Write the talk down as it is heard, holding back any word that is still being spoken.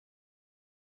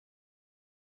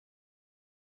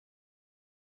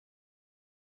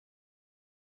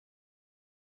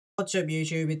What's up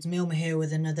YouTube, it's Milma here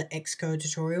with another Xcode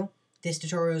tutorial. This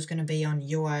tutorial is going to be on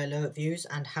UIAlertViews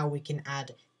and how we can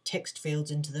add text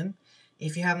fields into them.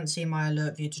 If you haven't seen my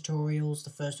AlertView tutorials, the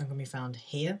first one can be found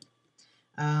here.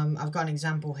 I've got an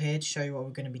example here to show you what we're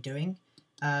going to be doing.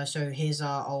 So here's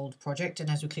our old project,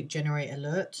 and as we click Generate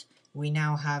Alert, we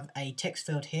now have a text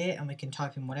field here and we can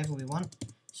type in whatever we want.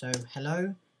 So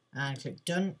hello, and click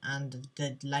Done, and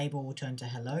the label will turn to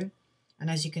hello. And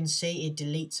as you can see, it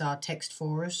deletes our text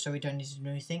for us, so we don't need to do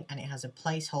anything, and it has a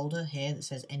placeholder here that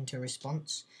says enter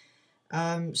response.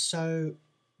 So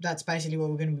that's basically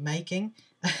what we're going to be making.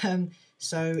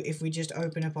 So if we just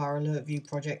open up our AlertView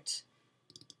project,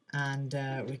 and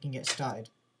we can get started.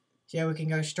 So yeah, we can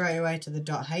go straight away to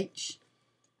the .h,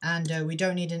 and we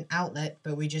don't need an outlet,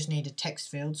 but we just need a text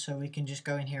field, so we can just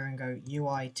go in here and go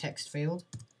UITextField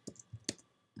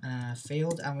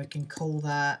field, and we can call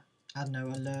that, I don't know,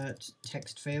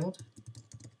 alertTextField.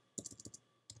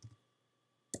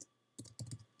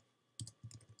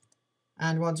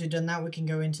 And once we've done that, we can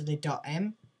go into the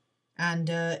 .m, and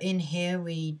in here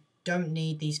we don't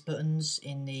need these buttons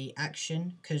in the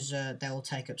action because they'll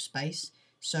take up space.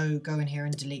 So go in here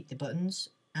and delete the buttons,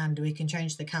 and we can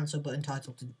change the cancel button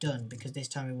title to done because this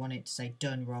time we want it to say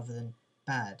done rather than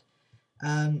bad.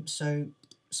 So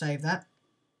save that.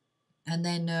 And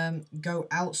then go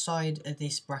outside of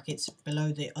this brackets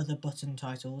below the other button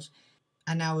titles,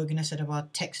 and now we're going to set up our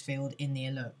text field in the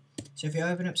alert. So if you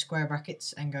open up square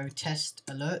brackets and go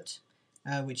testAlert,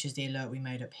 which is the alert we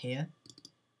made up here,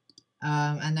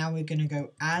 and now we're going to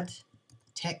go add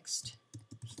text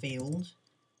field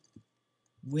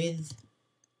with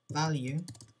value,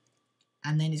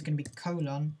 and then it's going to be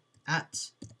colon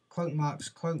at quote marks,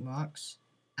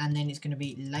 and then it's going to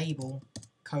be label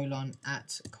colon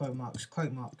at quote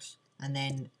marks, and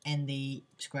then end the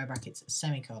square brackets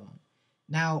semicolon.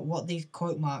 Now what these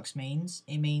quote marks means,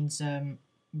 it means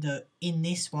that in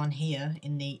this one here,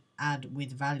 in the add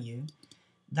with value,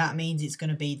 that means it's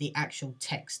going to be the actual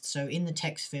text. So in the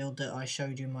text field that I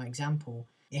showed you in my example,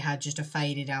 it had just a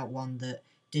faded out one that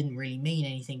didn't really mean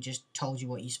anything, just told you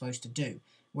what you're supposed to do.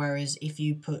 Whereas if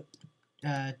you put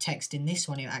text in this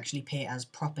one, it will actually appear as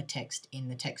proper text in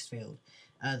the text field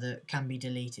that can be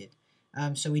deleted.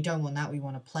 So we don't want that, we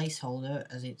want a placeholder,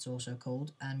 as it's also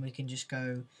called, and we can just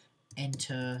go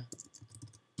enter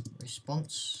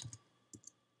response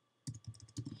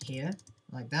here,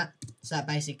 like that. So that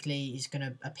basically is going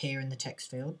to appear in the text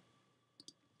field.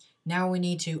 Now we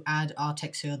need to add our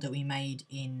text field that we made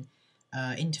in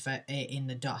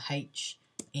the .h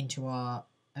into our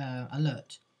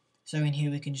alert. So in here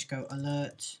we can just go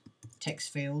alert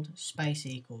text field space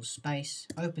equals space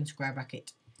open square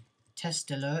bracket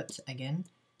test alert again,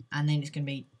 and then it's going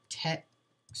to be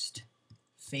text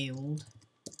field.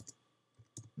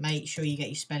 Make sure you get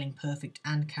your spelling perfect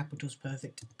and capitals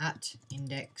perfect at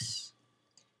index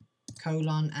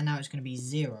colon, and now it's going to be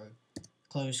 0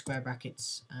 close square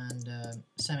brackets and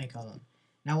semicolon.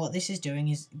 Now what this is doing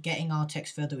is getting our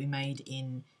text field that we made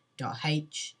in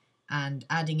 .h and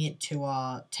adding it to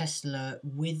our test alert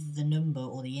with the number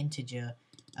or the integer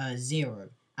 0.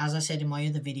 As I said in my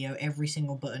other video, every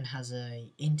single button has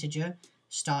a integer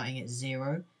starting at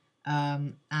 0,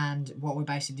 and what we're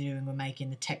basically doing, we're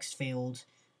making the text field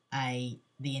the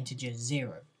integer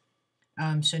 0.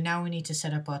 So now we need to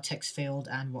set up our text field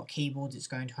and what keyboards it's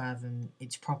going to have and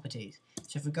its properties.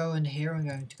 So if we go under here, I'm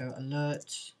going to go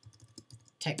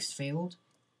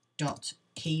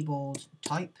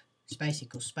alertTextField.keyboardType space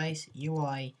equals space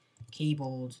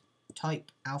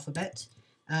UIKeyboardTypeAlphabet.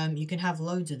 You can have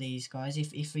loads of these guys.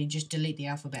 If we just delete the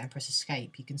alphabet and press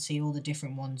escape, you can see all the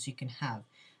different ones you can have.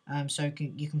 So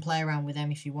you can play around with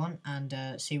them if you want and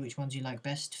see which ones you like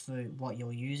best for what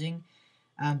you're using.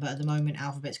 But at the moment,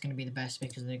 alphabet's going to be the best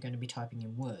because they're going to be typing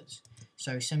in words.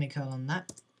 So semicolon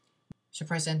that. So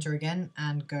press enter again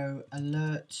and go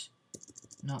alert,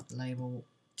 not label,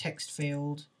 text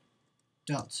field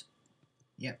dot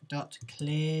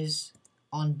clears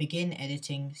on begin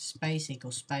editing space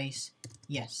equals space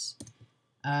yes.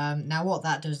 Now what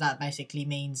that does, that basically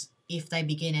means if they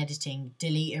begin editing,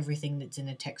 delete everything that's in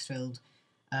the text field.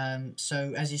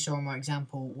 So as you saw in my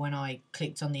example, when I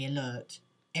clicked on the alert,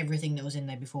 everything that was in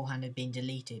there beforehand had been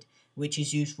deleted, which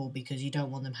is useful because you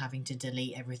don't want them having to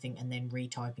delete everything and then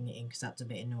retyping it in, because that's a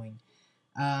bit annoying.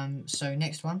 So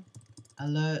next one,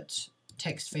 alert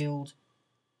text field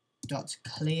dot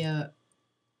clear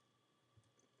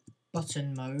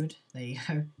button mode, there you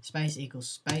go, space equals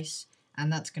space, and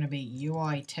that's going to be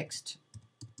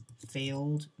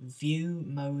UITextField view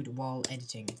mode while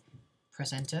editing.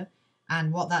 Press enter,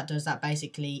 And what that does, that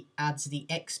basically adds the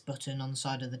X button on the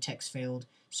side of the text field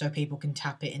so people can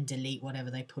tap it and delete whatever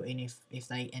they put in if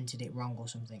they entered it wrong or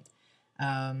something.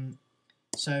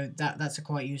 So that's a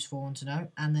quite useful one to know.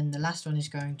 And then the last one is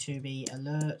going to be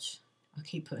alert. I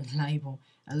keep putting label.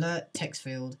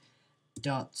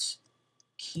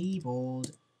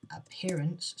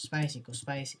 alertTextField.keyboardAppearance space equals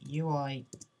space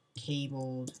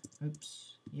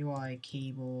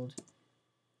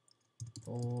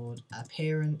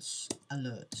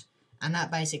UIKeyboardAppearanceAlert. And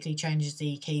that basically changes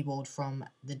the keyboard from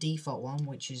the default one,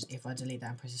 which is, if I delete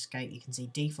that and press escape, you can see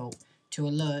default, to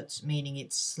alert, meaning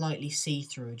it's slightly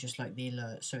see-through, just like the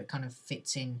alert, so it kind of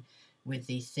fits in with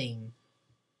the theme.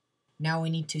 Now we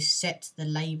need to set the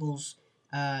label's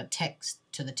text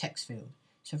to the text field.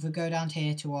 So if we go down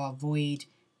here to our void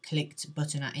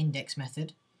clickedButtonAtIndex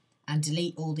method and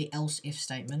delete all the else if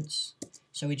statements,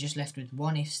 so we're just left with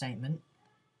one if statement.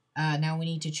 Now we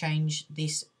need to change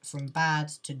this from bad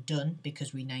to done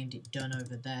because we named it done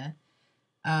over there.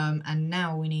 And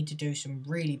now we need to do some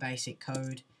really basic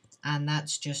code, and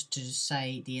that's just to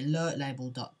say the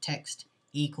alertLabel.text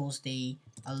equals the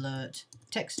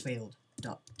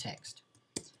alertTextField.text.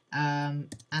 And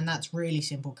that's really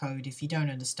simple code. If you don't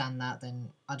understand that,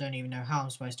 then I don't even know how I'm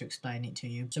supposed to explain it to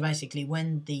you. So basically,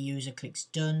 when the user clicks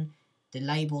done, the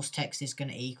label's text is going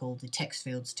to equal the text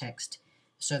field's text,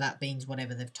 so that means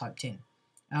whatever they've typed in.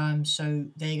 So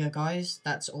there you go, guys.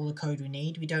 That's all the code we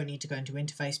need. We don't need to go into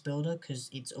Interface Builder because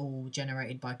it's all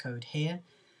generated by code here.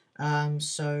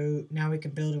 So now we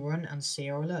can build a run and see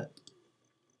our alert.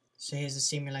 So here's the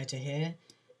simulator here,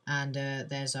 and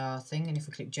there's our thing. And if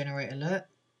we click Generate Alert,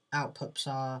 out pops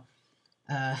our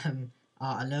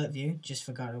alert view. Just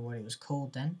forgot what it was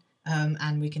called then.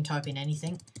 And we can type in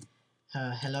anything,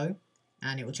 hello,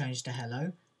 and it will change to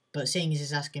hello. But seeing as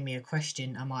it's asking me a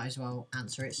question, I might as well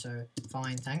answer it, so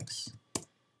fine, thanks.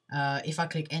 If I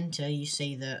click enter, you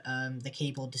see that the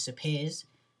keyboard disappears,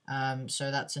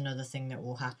 so that's another thing that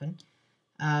will happen.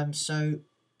 So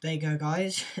there you go,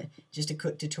 guys. Just a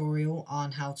quick tutorial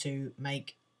on how to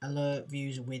make alert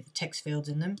views with text fields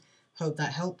in them. Hope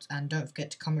that helped, and don't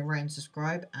forget to comment, rate and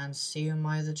subscribe, and see you in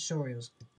my other tutorials.